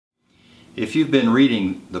If you've been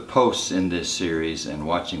reading the posts in this series and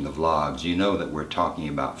watching the vlogs, you know that we're talking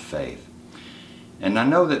about faith. And I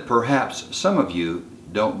know that perhaps some of you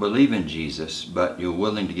don't believe in Jesus, but you're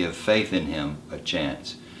willing to give faith in Him a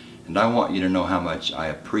chance. And I want you to know how much I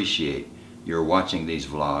appreciate your watching these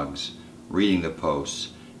vlogs, reading the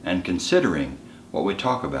posts, and considering what we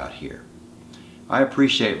talk about here. I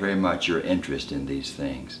appreciate very much your interest in these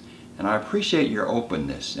things. And I appreciate your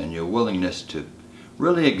openness and your willingness to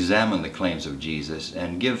really examine the claims of Jesus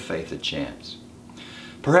and give faith a chance.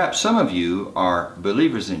 Perhaps some of you are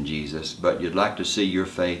believers in Jesus, but you'd like to see your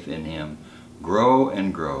faith in Him grow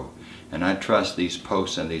and grow. And I trust these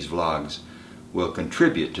posts and these vlogs will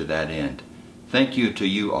contribute to that end. Thank you to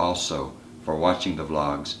you also for watching the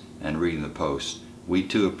vlogs and reading the posts. We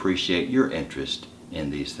too appreciate your interest in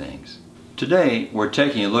these things. Today we're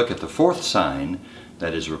taking a look at the fourth sign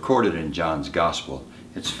that is recorded in John's Gospel.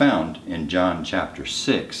 It's found in John chapter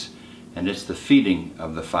 6, and it's the feeding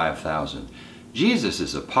of the 5,000. Jesus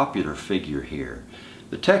is a popular figure here.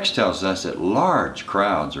 The text tells us that large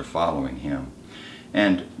crowds are following Him.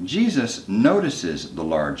 And Jesus notices the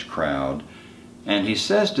large crowd, and He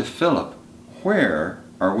says to Philip, "Where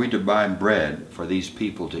are we to buy bread for these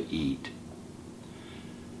people to eat?"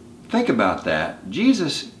 Think about that.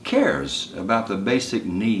 Jesus cares about the basic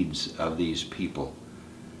needs of these people.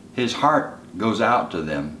 His heart goes out to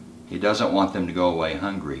them. He doesn't want them to go away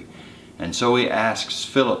hungry. And so He asks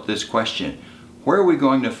Philip this question: where are we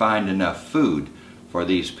going to find enough food for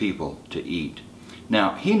these people to eat?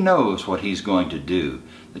 Now, He knows what He's going to do.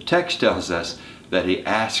 The text tells us that He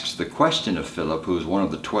asks the question of Philip, who is one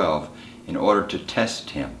of the 12, in order to test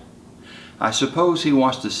him. I suppose He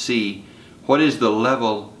wants to see what is the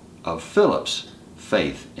level of Philip's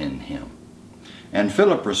faith in Him. And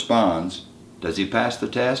Philip responds. Does he pass the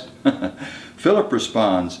test? Philip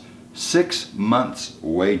responds, 6 months'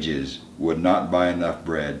 wages would not buy enough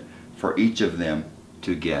bread for each of them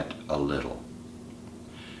to get a little.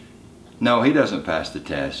 No, he doesn't pass the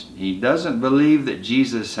test. He doesn't believe that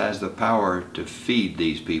Jesus has the power to feed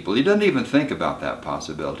these people. He doesn't even think about that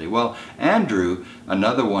possibility. Well, Andrew,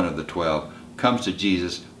 another one of the 12, comes to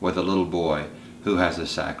Jesus with a little boy who has a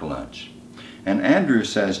sack lunch. And Andrew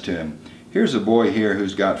says to him, "Here's a boy here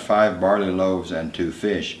who's got 5 barley loaves and 2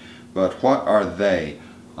 fish, but what are they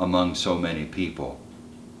among so many people?"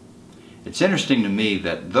 It's interesting to me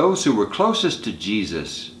that those who were closest to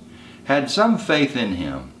Jesus had some faith in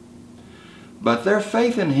Him, but their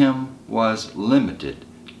faith in Him was limited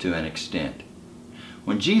to an extent.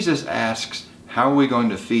 When Jesus asks, how are we going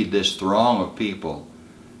to feed this throng of people,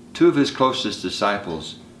 2 of His closest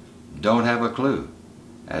disciples don't have a clue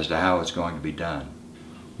as to how it's going to be done.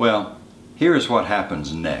 Well, here is what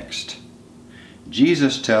happens next.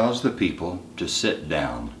 Jesus tells the people to sit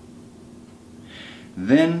down.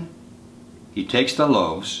 Then He takes the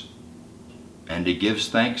loaves and He gives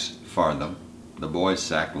thanks for them, the boy's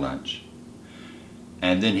sack lunch.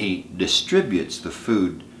 And then He distributes the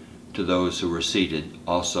food to those who were seated,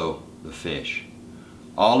 also the fish.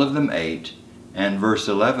 All of them ate, and verse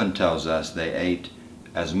 11 tells us they ate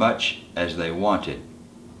as much as they wanted.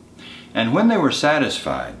 And when they were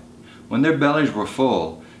satisfied, when their bellies were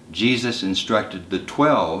full, Jesus instructed the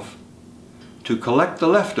 12 to collect the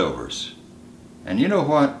leftovers. And you know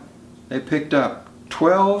what? They picked up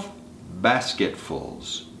 12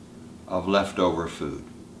 basketfuls of leftover food.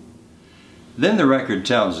 Then the record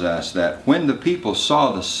tells us that when the people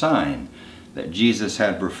saw the sign that Jesus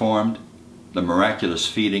had performed, the miraculous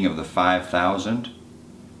feeding of the 5,000,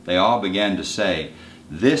 they all began to say,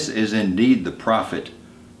 "This is indeed the prophet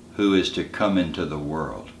who is to come into the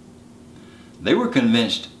world." They were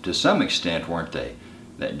convinced to some extent, weren't they,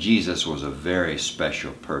 that Jesus was a very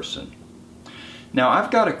special person. Now,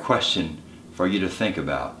 I've got a question for you to think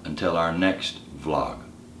about until our next vlog.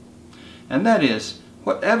 And that is,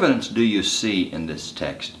 what evidence do you see in this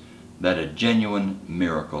text that a genuine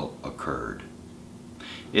miracle occurred?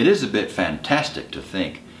 It is a bit fantastic to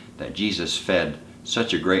think that Jesus fed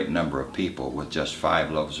such a great number of people with just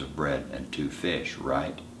 5 loaves of bread and 2 fish,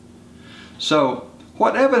 right? So,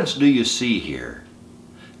 what evidence do you see here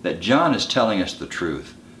that John is telling us the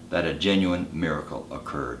truth, that a genuine miracle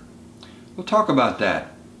occurred? We'll talk about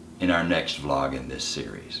that in our next vlog in this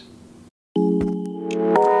series.